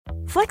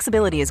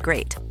Flexibility is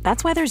great.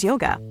 That's why there's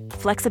yoga.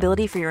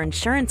 Flexibility for your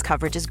insurance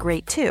coverage is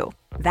great too.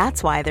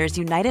 That's why there's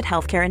United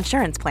Healthcare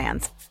Insurance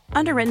Plans.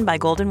 Underwritten by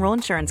Golden Rule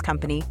Insurance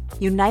Company,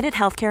 United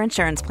Healthcare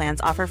Insurance Plans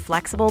offer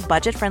flexible,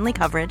 budget-friendly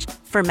coverage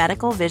for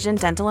medical, vision,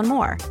 dental, and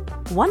more.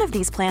 One of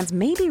these plans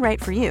may be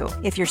right for you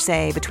if you're,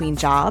 say, between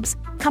jobs,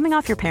 coming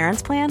off your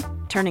parents' plan,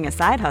 turning a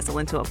side hustle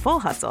into a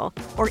full hustle,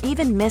 or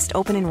even missed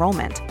open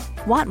enrollment.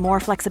 Want more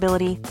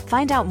flexibility?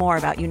 Find out more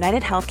about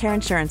United Healthcare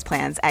Insurance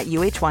Plans at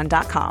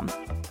uh1.com.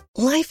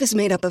 Life is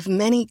made up of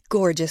many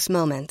gorgeous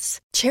moments.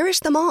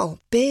 Cherish them all,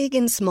 big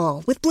and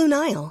small, with Blue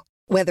Nile.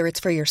 Whether it's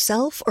for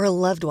yourself or a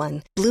loved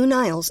one, Blue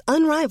Nile's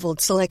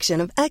unrivaled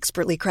selection of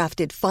expertly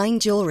crafted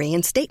fine jewelry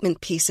and statement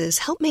pieces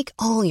help make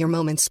all your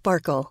moments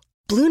sparkle.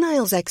 Blue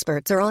Nile's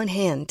experts are on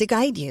hand to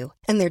guide you,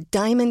 and their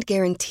diamond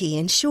guarantee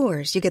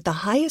ensures you get the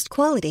highest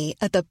quality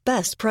at the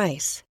best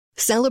price.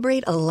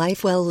 Celebrate a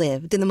life well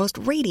lived in the most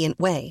radiant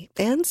way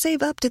and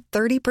save up to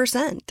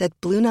 30% at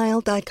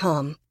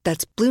BlueNile.com.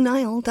 That's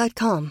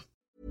BlueNile.com.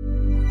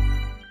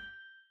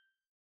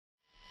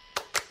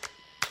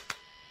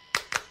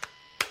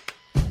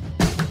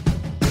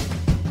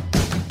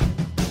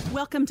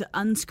 Welcome to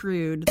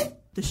Unscrewed,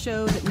 the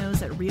show that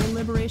knows that real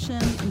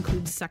liberation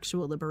includes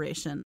sexual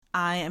liberation.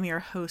 I am your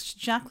host,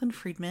 Jaclyn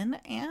Friedman,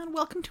 and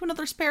welcome to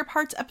another Spare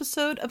Parts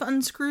episode of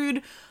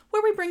Unscrewed,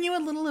 where we bring you a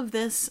little of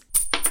this,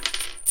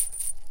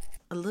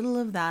 a little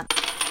of that,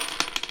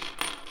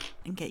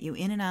 and get you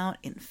in and out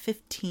in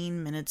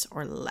 15 minutes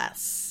or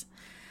less.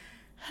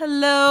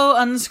 Hello,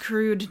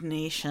 Unscrewed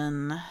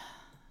Nation.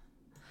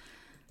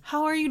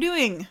 How are you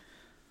doing?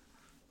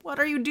 What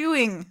are you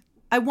doing?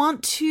 I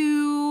want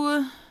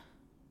to...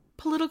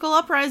 Political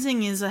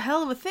uprising is a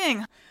hell of a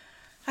thing.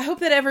 I hope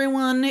that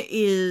everyone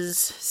is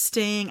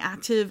staying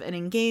active and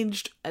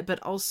engaged, but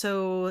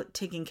also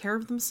taking care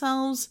of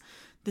themselves.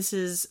 This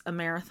is a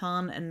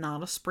marathon and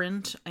not a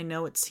sprint. I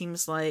know it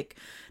seems like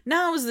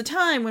now is the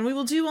time when we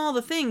will do all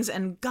the things,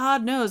 and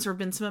God knows there have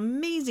been some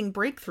amazing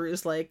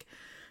breakthroughs, like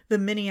the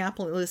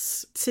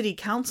Minneapolis City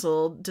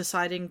Council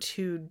deciding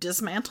to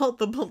dismantle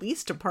the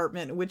police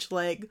department, which,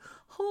 like,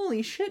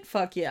 holy shit,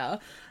 fuck yeah.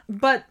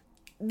 But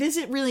this,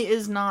 it really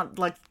is not,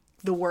 like,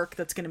 the work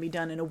that's going to be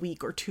done in a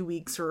week or 2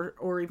 weeks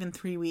or even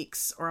 3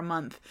 weeks or a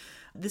month.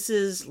 This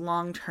is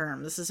long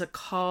term. This is a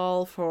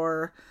call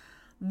for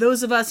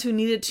those of us who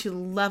needed to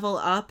level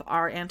up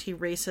our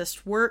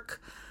anti-racist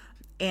work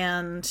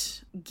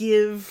and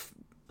give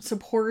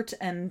support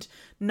and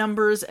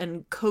numbers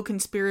and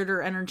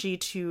co-conspirator energy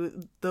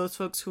to those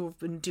folks who have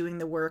been doing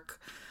the work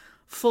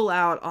full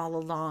out all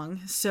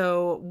along.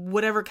 So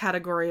whatever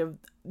category of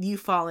you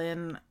fall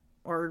in,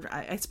 or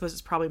I suppose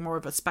it's probably more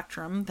of a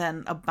spectrum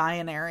than a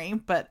binary,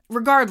 but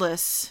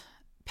regardless,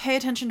 pay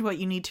attention to what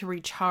you need to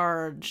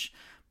recharge,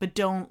 but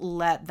don't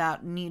let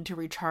that need to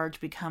recharge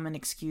become an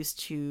excuse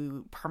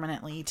to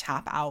permanently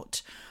tap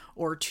out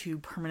or to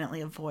permanently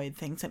avoid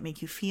things that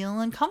make you feel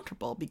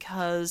uncomfortable,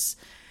 because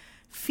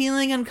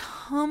feeling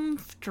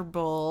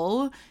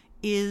uncomfortable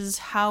is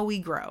how we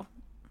grow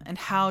and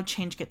how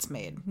change gets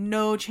made.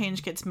 No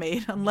change gets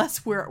made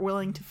unless we're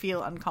willing to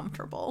feel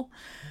uncomfortable.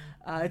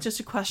 It's just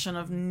a question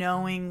of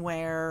knowing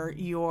where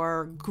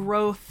your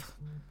growth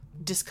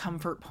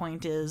discomfort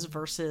point is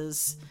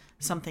versus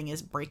something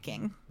is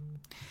breaking.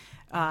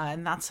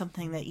 And that's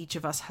something that each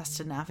of us has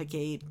to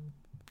navigate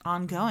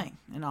ongoing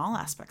in all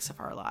aspects of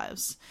our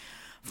lives.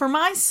 For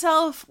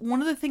myself,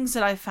 one of the things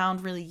that I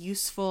found really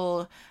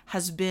useful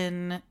has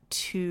been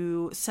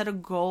to set a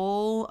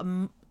goal,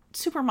 a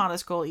super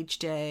modest goal each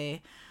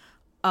day,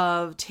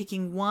 of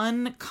taking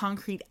one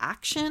concrete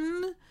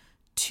action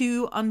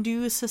to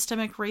undo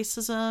systemic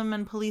racism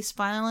and police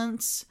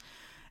violence,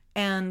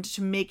 and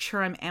to make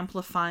sure I'm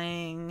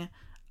amplifying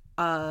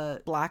a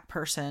Black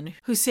person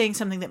who's saying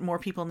something that more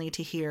people need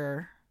to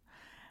hear,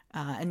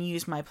 and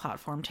use my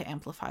platform to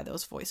amplify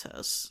those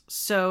voices.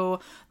 So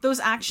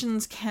those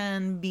actions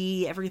can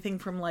be everything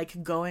from,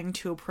 like, going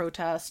to a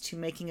protest, to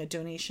making a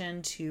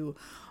donation, to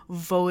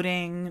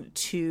voting,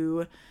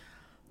 to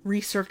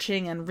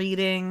researching and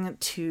reading,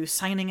 to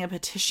signing a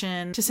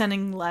petition, to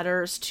sending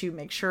letters to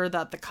make sure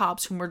that the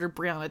cops who murdered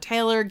Breonna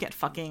Taylor get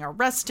fucking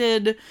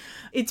arrested.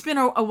 It's been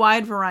a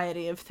wide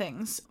variety of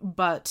things,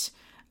 but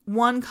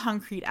one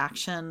concrete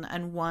action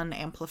and one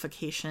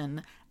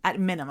amplification at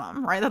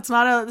minimum, right? It's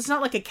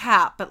not like a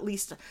cap, but at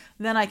least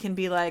then I can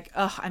be like,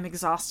 ugh, I'm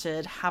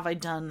exhausted. Have I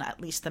done at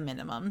least the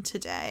minimum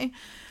today?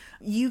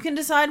 You can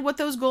decide what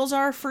those goals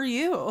are for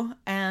you,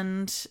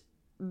 and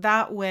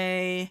that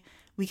way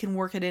we can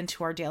work it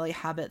into our daily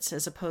habits,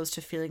 as opposed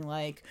to feeling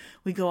like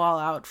we go all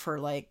out for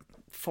like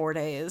 4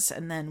 days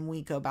and then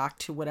we go back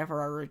to whatever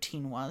our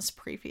routine was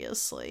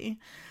previously.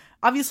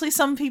 Obviously,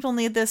 some people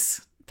need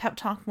this pep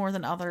talk more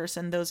than others,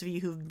 and those of you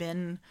who've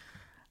been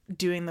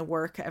doing the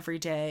work every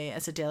day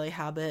as a daily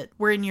habit,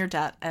 we're in your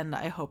debt, and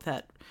I hope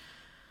that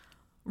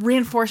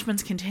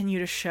reinforcements continue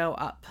to show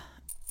up.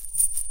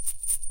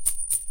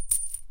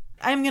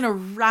 I'm going to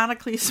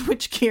radically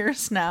switch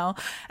gears now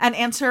and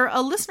answer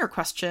a listener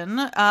question,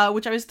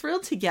 which I was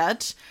thrilled to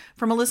get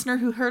from a listener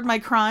who heard my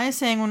cry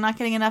saying we're not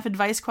getting enough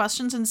advice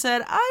questions and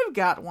said, I've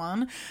got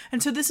one.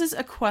 And so this is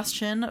a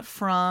question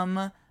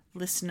from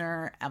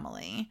listener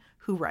Emily,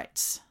 who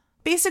writes,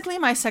 basically,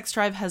 my sex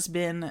drive has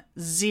been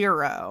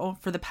 0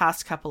 for the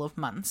past couple of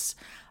months.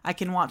 I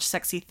can watch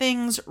sexy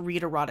things,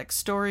 read erotic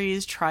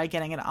stories, try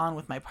getting it on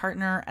with my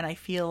partner, and I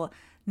feel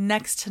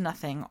next to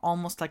nothing,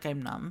 almost like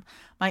I'm numb.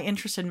 My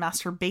interest in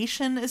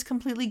masturbation is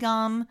completely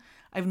gone.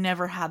 I've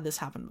never had this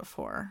happen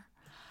before.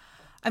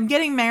 I'm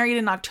getting married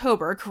in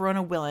October,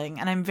 Corona willing,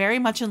 and I'm very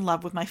much in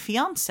love with my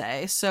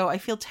fiance, so I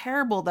feel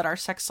terrible that our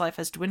sex life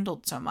has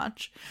dwindled so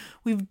much.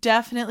 We've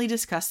definitely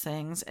discussed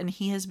things, and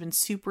he has been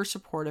super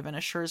supportive and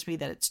assures me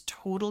that it's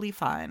totally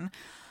fine,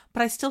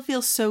 but I still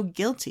feel so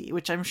guilty,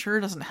 which I'm sure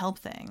doesn't help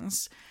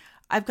things.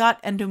 I've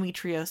got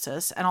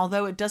endometriosis, and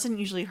although it doesn't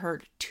usually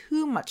hurt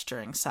too much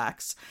during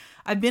sex,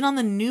 I've been on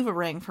the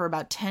NuvaRing for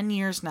about 10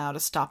 years now to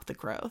stop the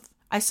growth.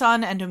 I saw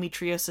an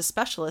endometriosis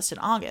specialist in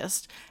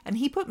August, and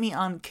he put me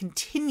on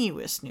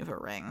continuous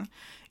NuvaRing.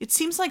 It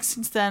seems like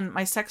since then,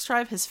 my sex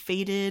drive has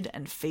faded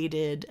and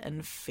faded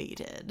and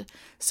faded.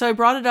 So I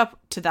brought it up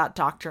to that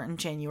doctor in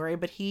January,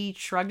 but he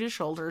shrugged his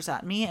shoulders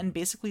at me and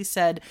basically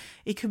said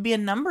it could be a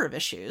number of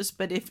issues,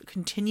 but if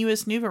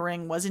continuous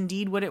NuvaRing was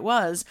indeed what it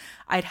was,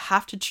 I'd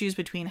have to choose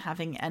between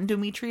having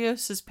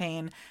endometriosis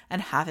pain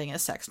and having a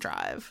sex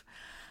drive.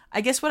 I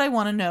guess what I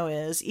want to know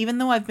is, even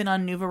though I've been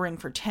on NuvaRing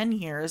for 10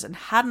 years and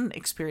hadn't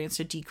experienced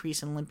a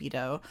decrease in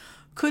libido,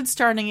 could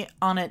starting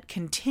on it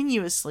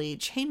continuously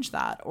change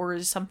that, or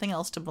is something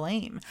else to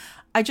blame?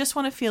 I just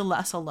want to feel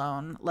less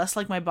alone, less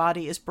like my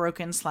body is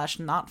broken /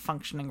 not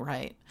functioning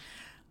right.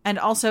 And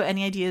also,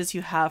 any ideas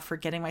you have for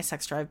getting my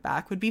sex drive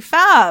back would be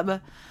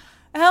fab.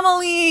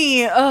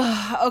 Emily!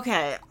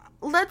 Okay,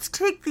 let's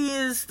take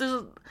these.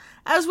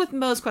 As with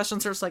most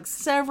questions, there's like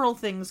several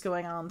things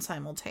going on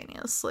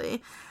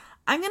simultaneously.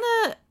 I'm going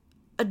to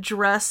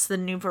address the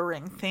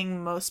NuvaRing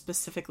thing most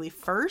specifically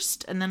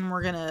first, and then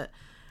we're going to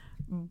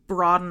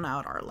broaden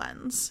out our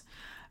lens.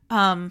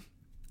 I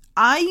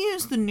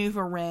use the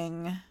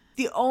NuvaRing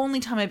the only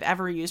time I've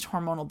ever used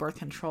hormonal birth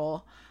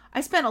control. I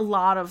spent a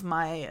lot of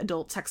my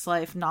adult sex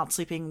life not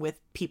sleeping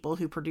with people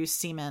who produce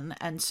semen,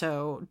 and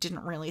so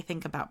didn't really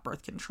think about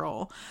birth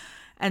control.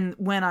 And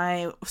when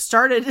I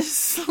started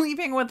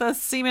sleeping with a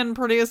semen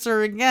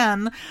producer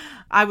again,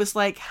 I was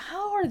like,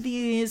 how are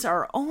these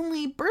our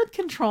only birth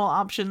control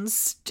options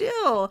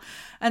still?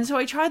 And so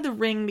I tried the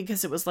ring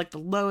because it was like the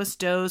lowest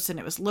dose and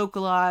it was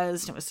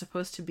localized and it was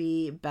supposed to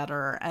be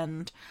better.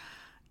 And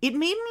it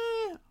made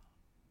me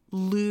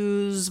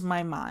lose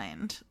my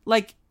mind.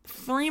 Like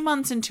 3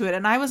 months into it,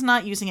 and I was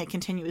not using it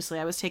continuously.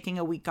 I was taking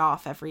a week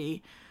off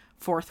every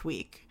 4th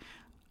week.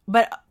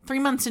 But 3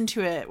 months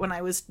into it, when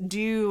I was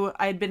due,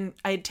 I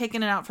had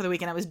taken it out for the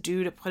week and I was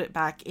due to put it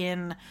back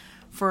in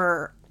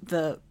for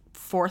the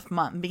 4th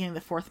month, beginning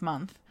of the 4th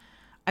month.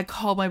 I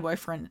called my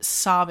boyfriend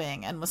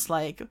sobbing and was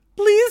like,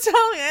 please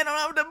tell me I don't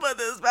have to put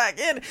this back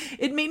in.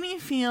 It made me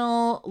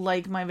feel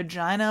like my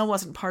vagina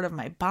wasn't part of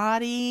my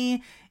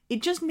body.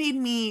 It just made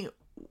me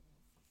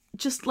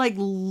just like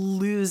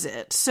lose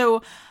it.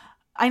 So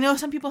I know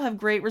some people have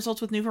great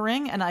results with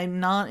NuvaRing, and I'm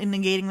not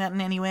negating that in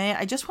any way.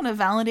 I just want to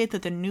validate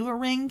that the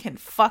NuvaRing can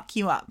fuck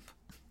you up.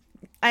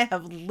 I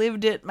have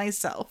lived it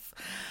myself.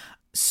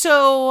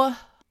 So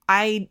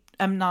I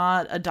am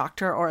not a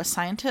doctor or a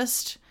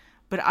scientist,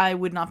 but I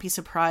would not be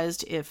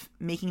surprised if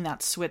making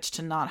that switch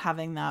to not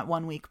having that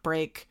 1 week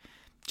break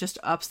just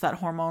ups that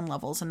hormone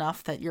levels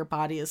enough that your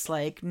body is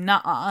like,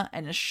 nah,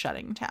 and is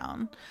shutting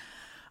down.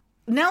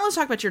 Now let's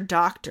talk about your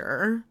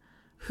doctor,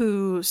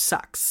 who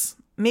sucks.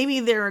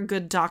 Maybe they're a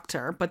good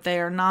doctor, but they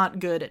are not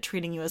good at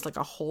treating you as like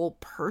a whole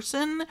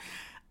person.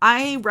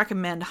 I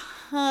recommend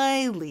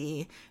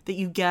highly that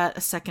you get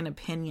a second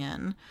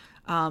opinion,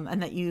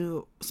 and that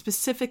you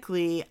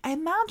specifically, I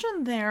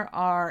imagine there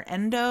are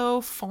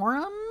endo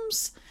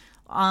forums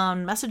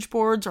on message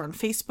boards or on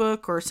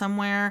Facebook or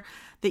somewhere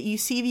that you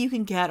see if you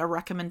can get a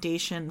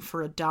recommendation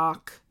for a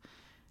doc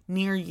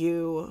near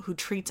you who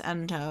treats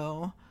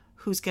endo,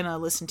 who's going to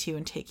listen to you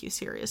and take you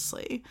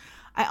seriously.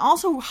 I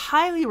also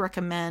highly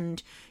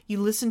recommend you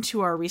listen to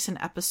our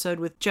recent episode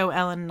with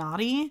JoEllen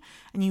Noddy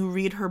and you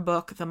read her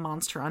book, The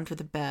Monster Under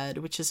the Bed,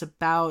 which is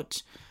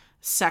about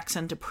sex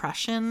and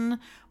depression,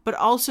 but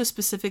also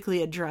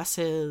specifically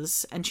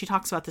addresses, and she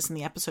talks about this in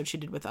the episode she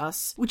did with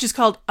us, which is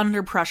called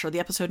Under Pressure. The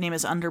episode name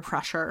is Under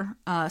Pressure.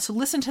 So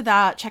listen to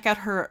that. Check out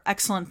her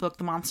excellent book,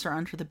 The Monster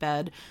Under the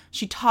Bed.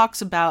 She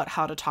talks about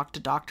how to talk to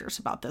doctors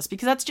about this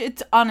because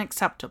it's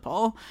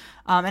unacceptable.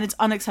 And it's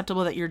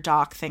unacceptable that your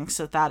doc thinks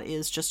that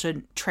is just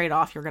a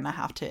trade-off you're going to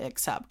have to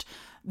accept.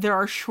 There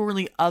are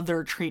surely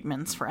other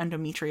treatments for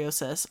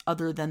endometriosis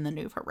other than the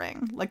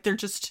NuvaRing. Like they're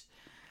just...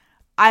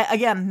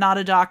 again, not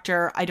a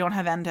doctor, I don't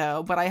have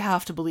endo, but I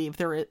have to believe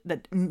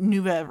that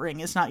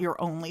NuvaRing is not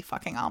your only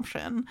fucking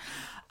option.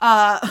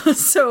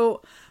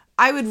 So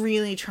I would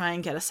really try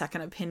and get a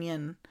second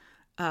opinion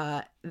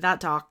that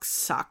doc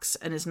sucks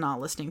and is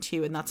not listening to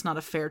you, and that's not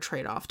a fair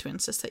trade-off to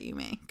insist that you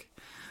make.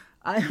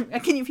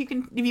 If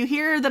you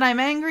hear that I'm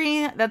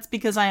angry, that's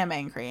because I am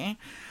angry.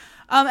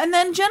 And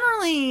then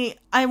generally,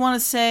 I want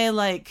to say,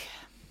 like,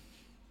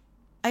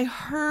 I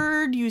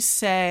heard you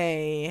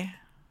say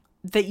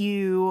that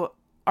you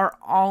are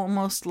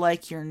almost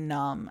like you're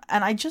numb.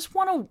 And I just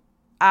want to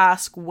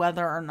ask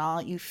whether or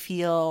not you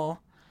feel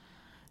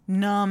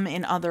numb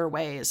in other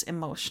ways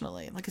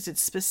emotionally. Like, is it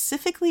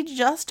specifically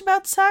just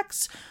about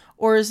sex,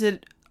 or is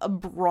it a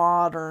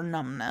broader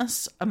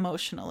numbness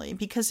emotionally?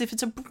 Because if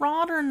it's a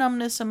broader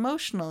numbness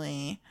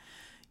emotionally,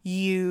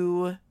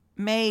 you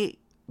may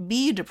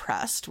be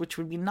depressed, which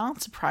would be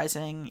not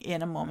surprising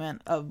in a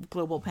moment of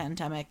global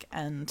pandemic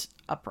and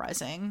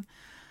uprising,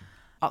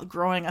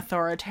 growing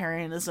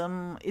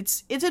authoritarianism.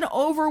 It's an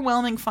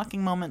overwhelming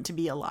fucking moment to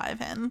be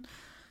alive in.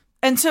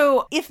 And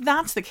so if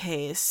that's the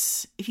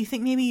case, if you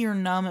think maybe you're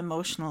numb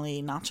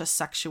emotionally, not just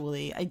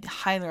sexually, I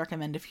highly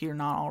recommend, if you're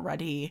not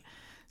already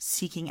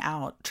seeking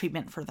out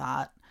treatment for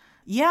that.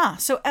 Yeah,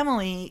 so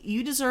Emily,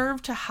 you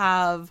deserve to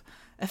have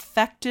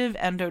effective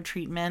endo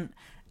treatment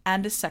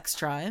and a sex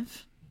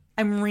drive.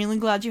 I'm really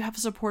glad you have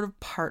a supportive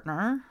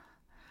partner.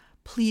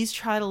 Please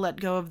try to let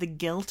go of the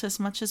guilt as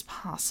much as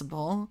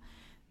possible.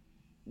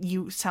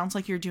 Sounds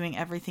like you're doing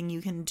everything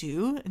you can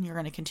do, and you're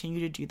going to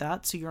continue to do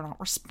that, so you're not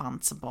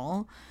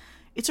responsible.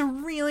 It's a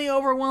really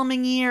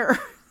overwhelming year.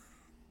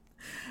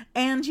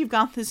 And you've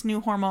got this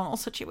new hormonal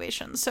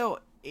situation. So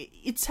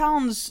it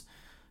sounds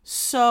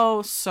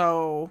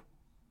so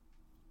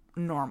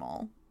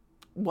normal,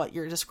 what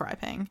you're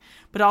describing.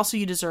 But also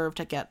you deserve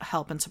to get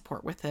help and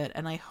support with it.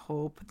 And I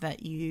hope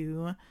that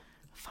you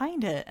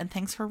find it. And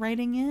thanks for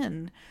writing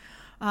in.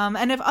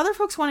 And if other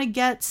folks want to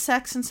get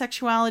sex and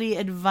sexuality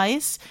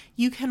advice,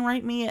 you can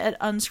write me at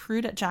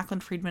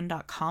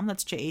unscrewed@JaclynFriedman.com.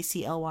 That's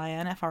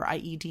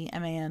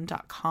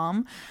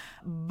JaclynFriedman.com.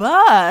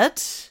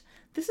 But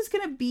this is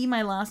going to be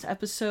my last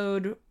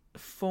episode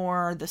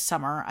for the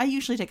summer. I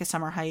usually take a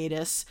summer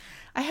hiatus.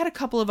 I had a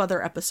couple of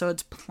other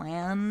episodes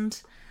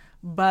planned,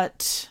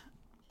 but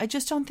I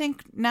just don't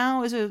think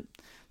now is a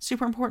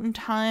super important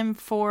time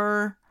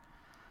for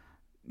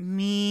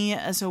me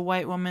as a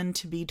white woman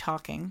to be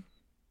talking.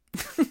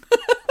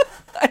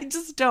 I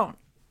just don't.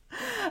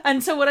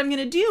 And so what I'm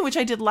going to do, which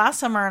I did last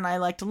summer and I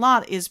liked a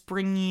lot, is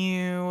bring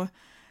you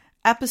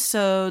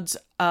episodes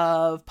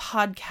of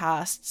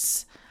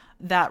podcasts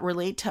that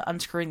relate to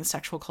unscrewing the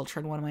sexual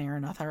culture in one way or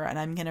another. And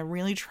I'm going to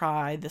really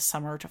try this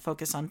summer to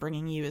focus on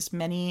bringing you as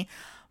many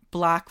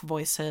Black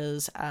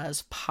voices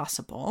as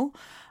possible.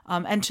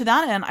 And to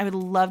that end, I would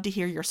love to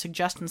hear your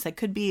suggestions. That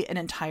could be an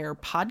entire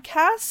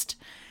podcast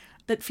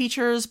that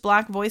features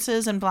Black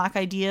voices and Black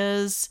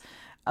ideas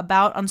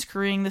about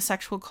unscrewing the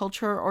sexual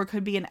culture, or it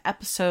could be an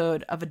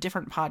episode of a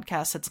different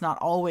podcast that's not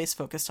always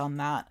focused on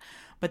that,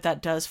 but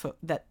that does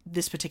that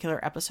this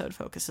particular episode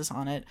focuses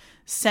on it.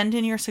 Send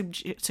in your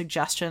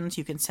suggestions.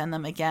 You can send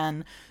them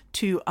again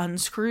to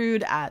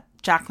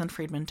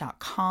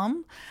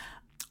unscrewed@JaclynFriedman.com,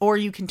 or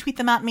you can tweet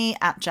them at me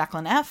at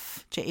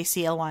JaclynF,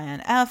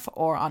 JaclynF,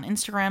 or on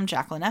Instagram,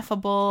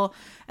 JaclynFable.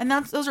 And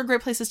those are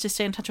great places to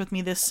stay in touch with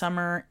me this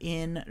summer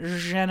in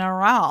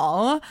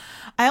general.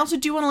 I also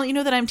do want to let you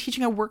know that I'm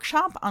teaching a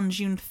workshop on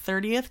June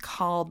 30th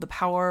called The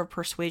Power of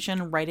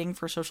Persuasion, Writing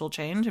for Social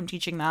Change. I'm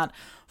teaching that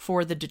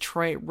for the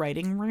Detroit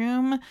Writing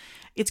Room.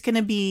 It's going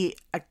to be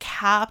a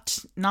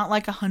capped, not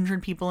like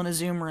 100 people in a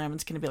Zoom room.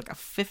 It's going to be like a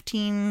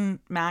 15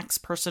 max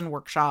person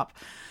workshop.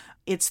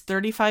 It's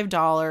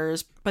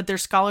 $35, but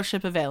there's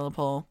scholarship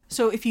available.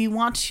 So if you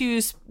want to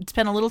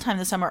spend a little time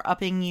this summer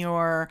upping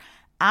your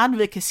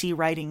advocacy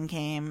writing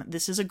game,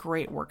 this is a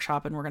great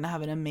workshop, and we're going to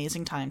have an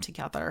amazing time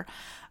together.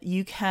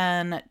 You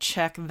can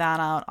check that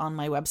out on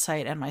my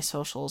website and my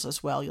socials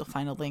as well. You'll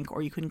find a link,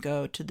 or you can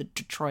go to the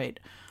Detroit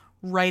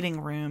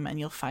Writing Room and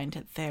you'll find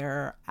it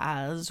there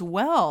as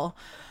well.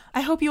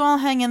 I hope you all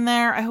hang in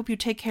there. I hope you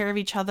take care of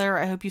each other.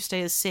 I hope you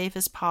stay as safe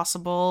as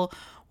possible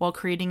while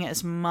creating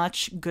as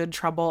much good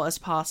trouble as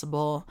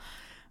possible.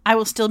 I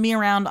will still be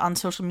around on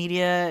social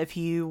media if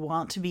you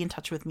want to be in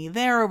touch with me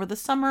there over the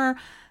summer,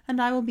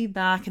 and I will be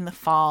back in the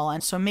fall.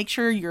 And so make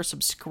sure you're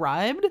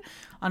subscribed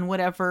on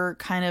whatever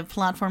kind of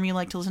platform you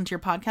like to listen to your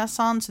podcasts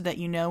on, so that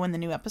you know when the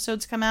new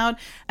episodes come out,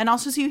 and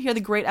also so you hear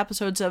the great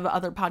episodes of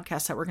other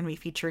podcasts that we're going to be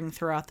featuring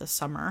throughout the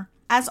summer.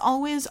 As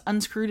always,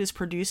 Unscrewed is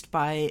produced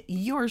by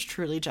yours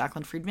truly,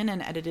 Jaclyn Friedman,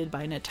 and edited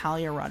by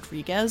Natalia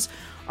Rodriguez.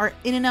 Our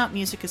in and out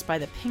music is by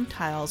The Pink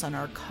Tiles, and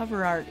our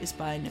cover art is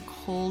by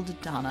Nicole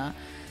Donna.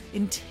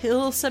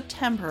 Until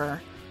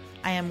September,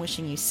 I am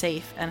wishing you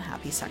safe and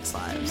happy sex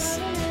lives.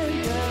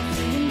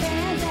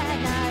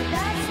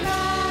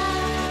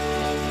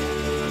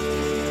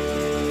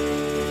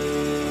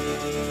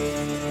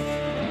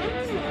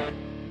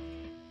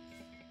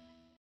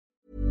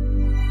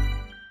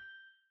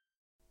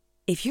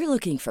 If you're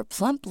looking for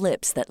plump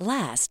lips that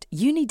last,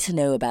 you need to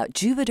know about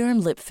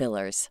Juvederm lip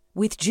fillers.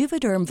 With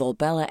Juvederm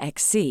Volbella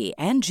XC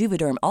and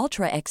Juvederm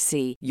Ultra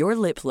XC, your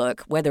lip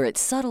look, whether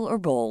it's subtle or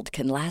bold,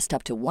 can last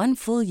up to 1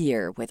 full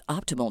year with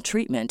optimal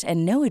treatment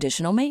and no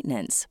additional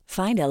maintenance.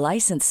 Find a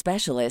licensed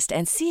specialist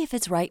and see if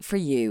it's right for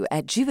you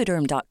at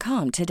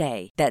Juvederm.com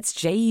today. That's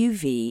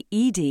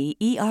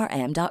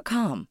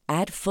JUVEDERM.com.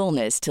 Add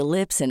fullness to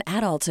lips in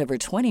adults over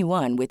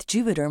 21 with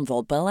Juvederm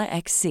Volbella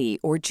XC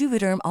or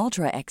Juvederm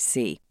Ultra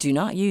XC. Do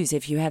not use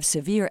if you have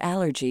severe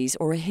allergies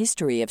or a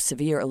history of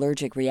severe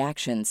allergic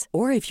reactions,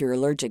 or if you're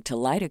allergic to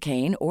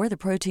lidocaine or the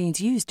proteins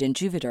used in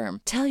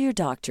Juvederm. Tell your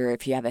doctor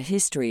if you have a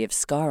history of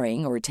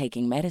scarring or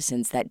taking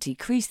medicines that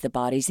decrease the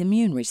body's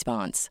immune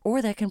response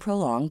or that can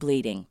prolong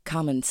bleeding.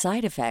 Common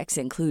side effects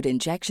include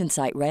injection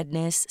site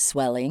redness,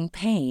 swelling,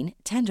 pain,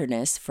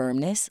 tenderness,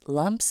 firmness,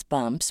 lumps,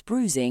 bumps,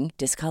 bruising,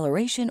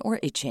 discoloration, or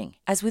itching.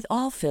 As with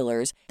all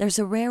fillers, there's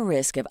a rare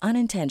risk of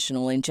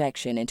unintentional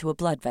injection into a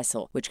blood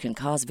vessel, which can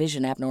cause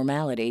vision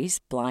abnormalities,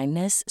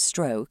 blindness,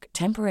 stroke,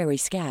 temporary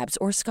scabs,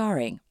 or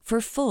scarring. For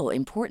full,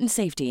 important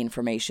safety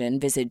information,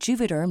 visit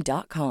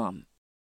Juvederm.com.